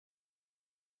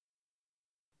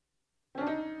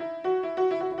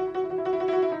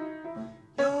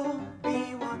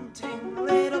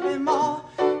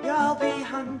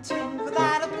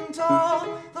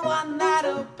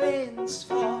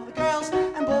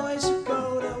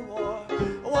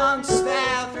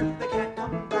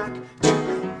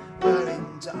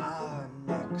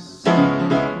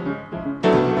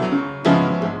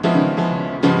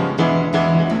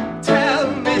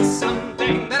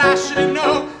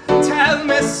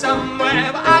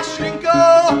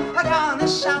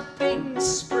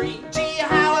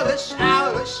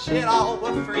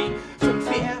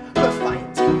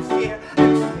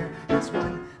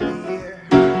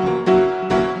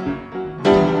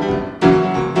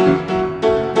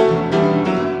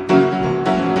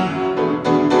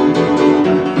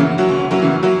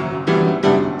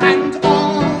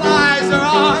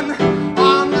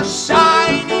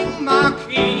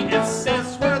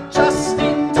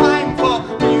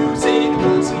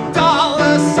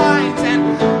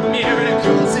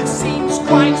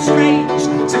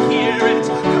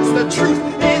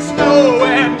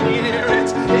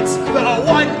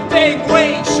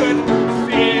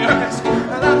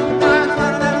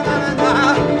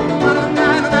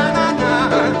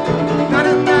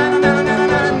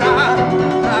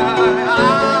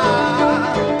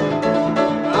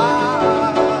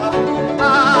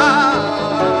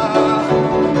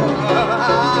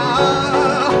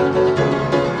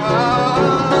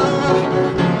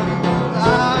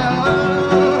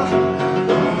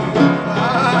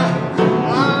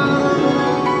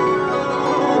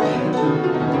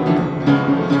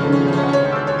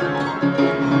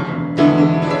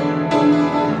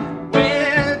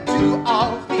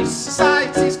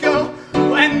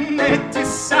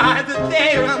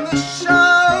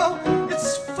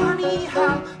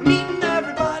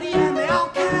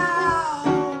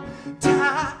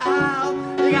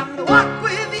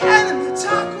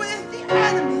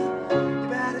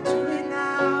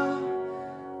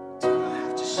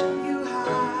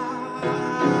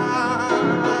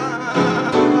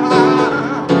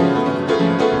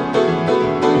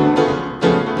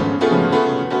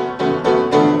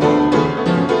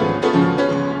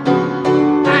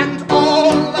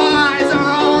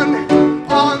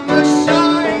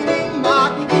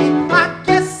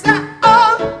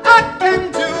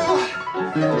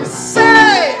You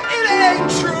say it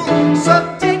ain't true, so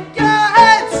take your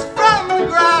heads from the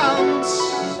ground.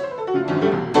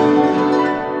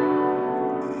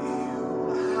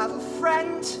 You have a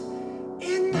friend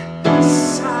in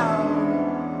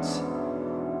sound,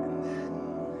 and then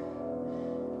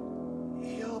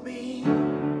you'll be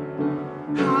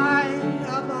high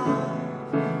above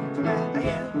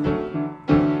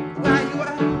where you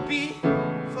were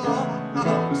before.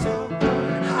 So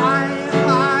high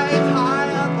above.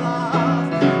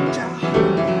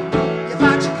 You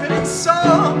thought you couldn't soar.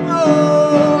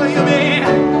 You'll be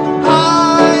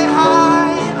high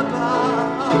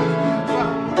above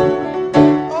from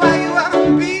where you were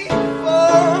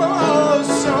before.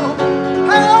 So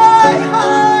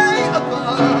high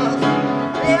above.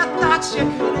 You thought you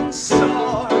couldn't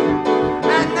soar,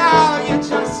 and now you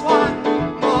just want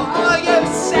more. You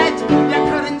said you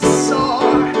couldn't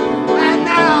soar, and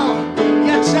now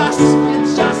you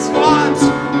just want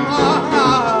more.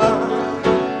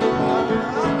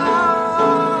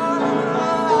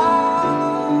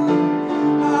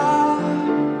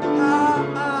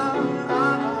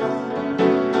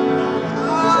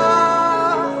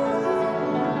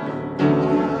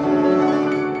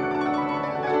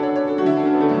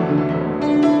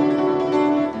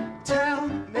 Tell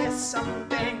me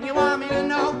something you want me to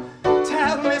know.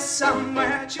 Tell me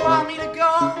somewhere you want me to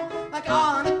go. Like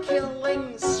on a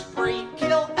killing spree,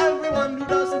 kill everyone who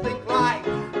doesn't think like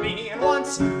me. And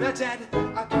once they're dead,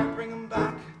 I